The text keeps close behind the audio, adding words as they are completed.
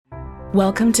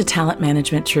Welcome to Talent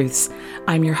Management Truths.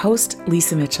 I'm your host,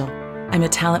 Lisa Mitchell. I'm a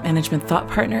talent management thought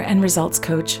partner and results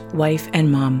coach, wife,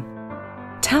 and mom.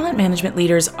 Talent management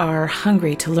leaders are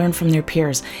hungry to learn from their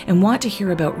peers and want to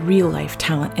hear about real-life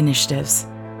talent initiatives.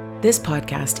 This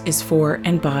podcast is for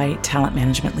and by talent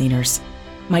management leaders.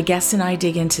 My guests and I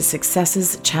dig into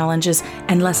successes, challenges,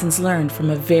 and lessons learned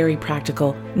from a very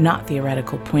practical, not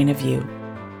theoretical point of view.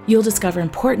 You'll discover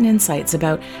important insights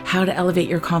about how to elevate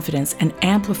your confidence and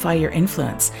amplify your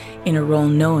influence in a role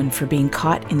known for being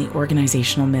caught in the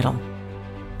organizational middle.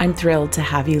 I'm thrilled to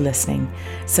have you listening.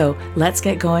 So let's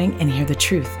get going and hear the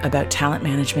truth about talent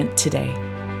management today.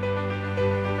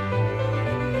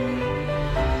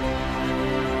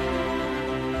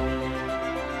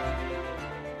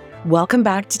 Welcome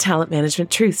back to Talent Management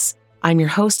Truths. I'm your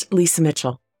host, Lisa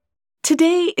Mitchell.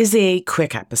 Today is a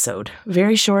quick episode,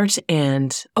 very short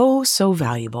and oh so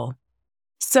valuable.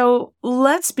 So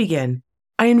let's begin.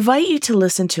 I invite you to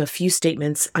listen to a few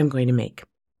statements I'm going to make.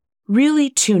 Really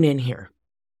tune in here.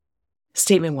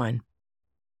 Statement 1.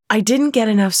 I didn't get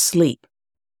enough sleep.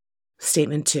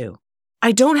 Statement 2.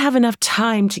 I don't have enough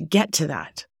time to get to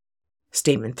that.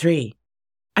 Statement 3.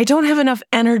 I don't have enough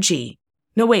energy.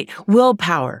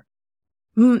 Willpower.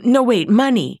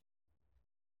 Money.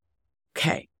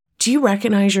 Okay. Do you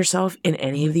recognize yourself in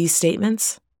any of these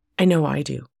statements? I know I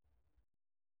do.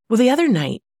 Well, the other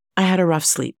night, I had a rough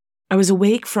sleep. I was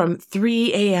awake from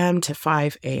 3 a.m. to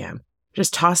 5 a.m.,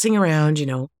 just tossing around,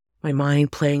 my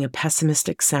mind playing a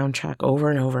pessimistic soundtrack over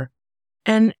and over.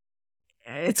 And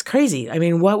it's crazy.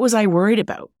 What was I worried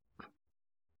about?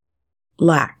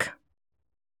 Lack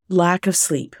of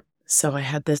sleep. So I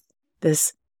had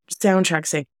this soundtrack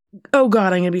saying, oh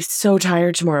God, I'm going to be so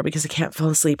tired tomorrow because I can't fall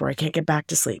asleep or I can't get back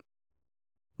to sleep.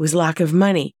 It was lack of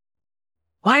money.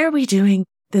 Why are we doing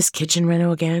this kitchen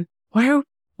reno again?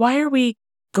 Why are we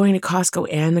going to Costco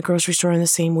and the grocery store in the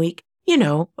same week?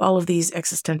 All of these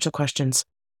existential questions.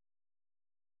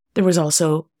 There was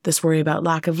also this worry about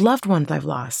lack of loved ones I've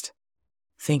lost.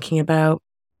 Thinking about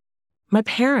my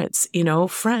parents,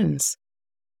 friends.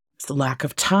 It's the lack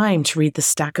of time to read the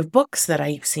stack of books that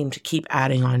I seem to keep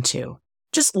adding on to.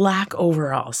 Just lack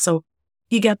overall. So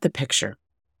you get the picture.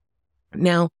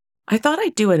 Now, I thought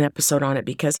I'd do an episode on it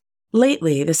because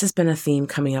lately this has been a theme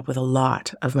coming up with a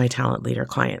lot of my talent leader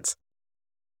clients.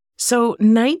 So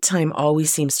nighttime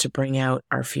always seems to bring out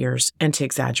our fears and to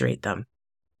exaggerate them.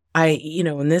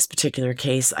 In this particular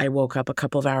case, I woke up a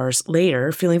couple of hours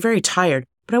later feeling very tired,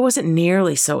 but I wasn't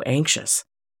nearly so anxious.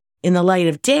 In the light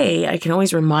of day, I can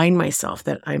always remind myself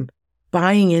that I'm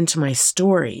buying into my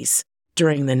stories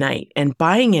during the night, and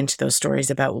buying into those stories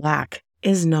about lack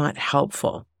is not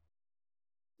helpful.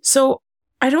 So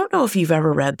I don't know if you've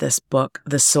ever read this book,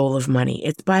 The Soul of Money.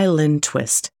 It's by Lynn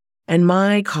Twist, and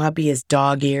my copy is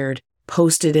dog-eared,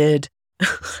 post-ited, I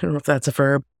don't know if that's a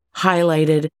verb,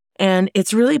 highlighted, and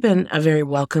it's really been a very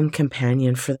welcome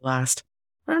companion for the last,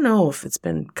 I don't know if it's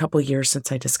been a couple years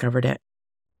since I discovered it.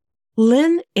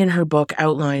 Lynn, in her book,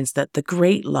 outlines that the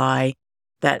great lie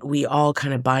that we all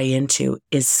kind of buy into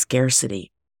is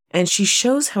scarcity. And she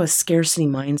shows how a scarcity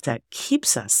mindset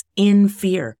keeps us in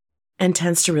fear and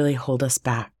tends to really hold us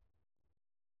back.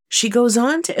 She goes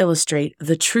on to illustrate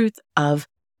the truth of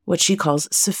what she calls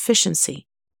sufficiency.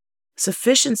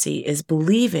 Sufficiency is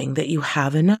believing that you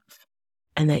have enough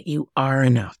and that you are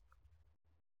enough.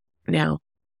 Now,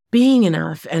 being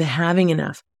enough and having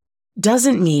enough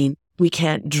doesn't mean we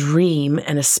can't dream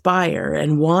and aspire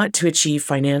and want to achieve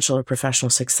financial or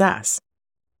professional success.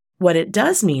 What it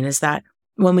does mean is that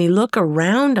when we look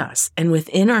around us and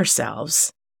within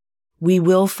ourselves, we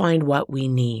will find what we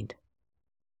need.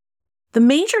 The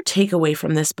major takeaway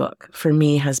from this book for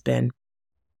me has been,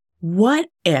 what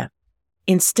if,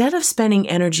 instead of spending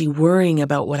energy worrying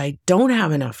about what I don't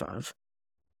have enough of,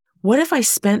 what if I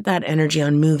spent that energy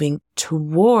on moving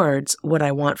towards what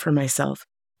I want for myself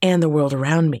and the world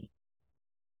around me?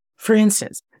 For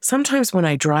instance, sometimes when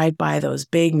I drive by those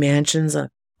big mansions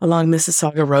along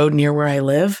Mississauga Road near where I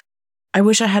live, I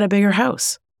wish I had a bigger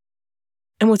house.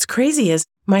 And what's crazy is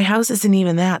my house isn't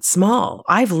even that small.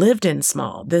 I've lived in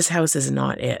small. This house is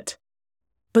not it.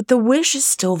 But the wish is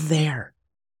still there.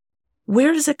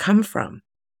 Where does it come from?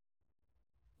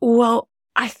 Well,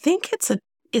 I think it's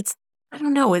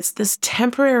this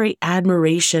temporary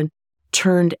admiration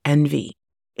turned envy.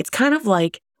 It's kind of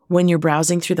like when you're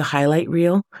browsing through the highlight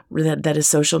reel that is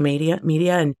social media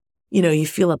and, you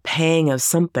feel a pang of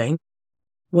something.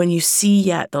 When you see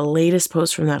yet the latest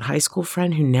post from that high school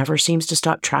friend who never seems to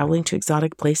stop traveling to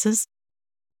exotic places.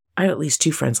 I have at least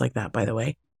 2 friends like that, by the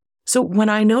way. So when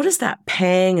I notice that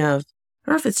pang of,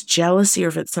 I don't know if it's jealousy or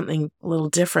if it's something a little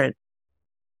different,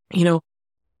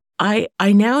 I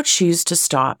now choose to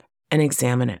stop and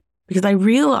examine it because I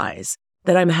realize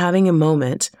that I'm having a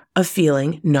moment of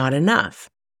feeling not enough,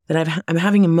 that I'm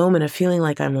having a moment of feeling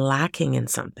like I'm lacking in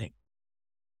something.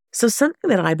 So something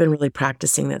that I've been really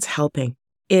practicing that's helping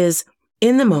is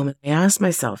in the moment, I ask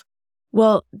myself,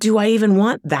 well, do I even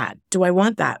want that? Do I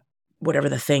want that, whatever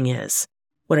the thing is,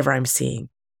 whatever I'm seeing?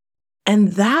 And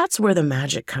that's where the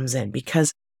magic comes in,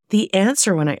 because the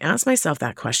answer when I ask myself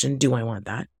that question, do I want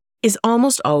that, is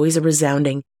almost always a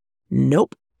resounding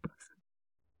nope.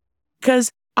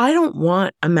 Because I don't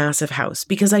want a massive house,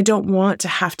 because I don't want to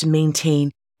have to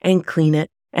maintain and clean it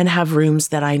and have rooms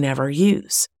that I never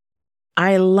use.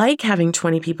 I like having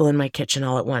 20 people in my kitchen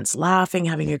all at once, laughing,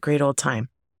 having a great old time.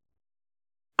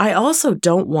 I also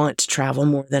don't want to travel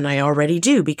more than I already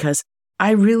do because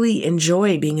I really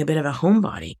enjoy being a bit of a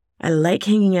homebody. I like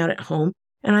hanging out at home,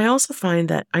 and I also find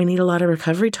that I need a lot of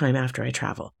recovery time after I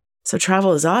travel. So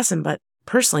travel is awesome, but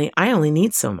personally, I only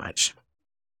need so much.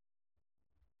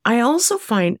 I also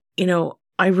find,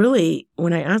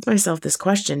 when I ask myself this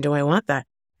question, do I want that?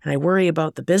 And I worry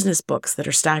about the business books that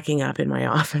are stacking up in my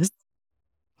office.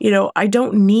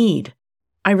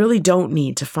 I really don't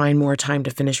need to find more time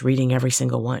to finish reading every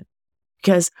single one.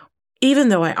 Because even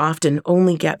though I often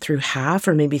only get through half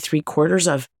or maybe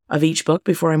 3/4 of each book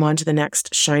before I'm on to the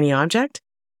next shiny object,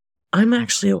 I'm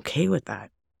actually okay with that.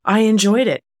 I enjoyed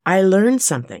it. I learned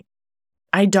something.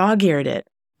 I dog-eared it.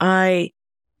 I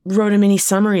wrote a mini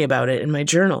summary about it in my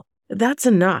journal. That's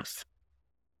enough.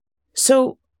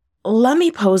 So let me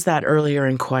pose that earlier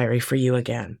inquiry for you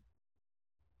again.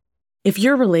 If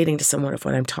you're relating to somewhat of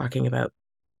what I'm talking about,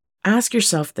 ask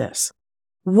yourself this.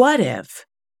 What if,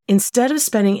 instead of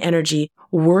spending energy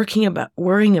worrying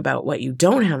about what you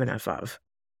don't have enough of,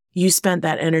 you spent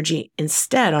that energy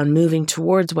instead on moving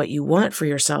towards what you want for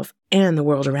yourself and the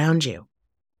world around you?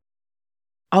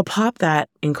 I'll pop that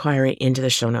inquiry into the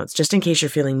show notes just in case you're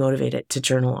feeling motivated to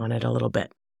journal on it a little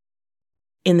bit.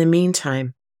 In the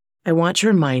meantime, I want to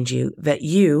remind you that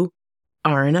you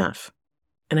are enough.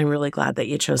 And I'm really glad that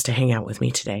you chose to hang out with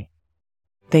me today.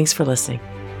 Thanks for listening.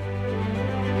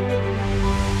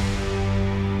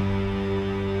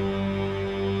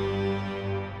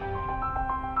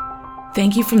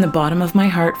 Thank you from the bottom of my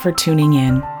heart for tuning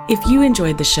in. If you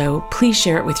enjoyed the show, please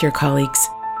share it with your colleagues.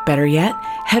 Better yet,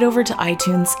 head over to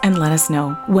iTunes and let us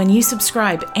know. When you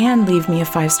subscribe and leave me a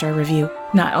 5-star review,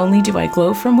 not only do I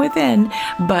glow from within,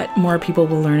 but more people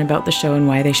will learn about the show and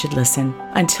why they should listen.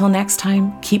 Until next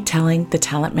time, keep telling the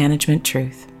talent management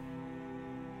truth.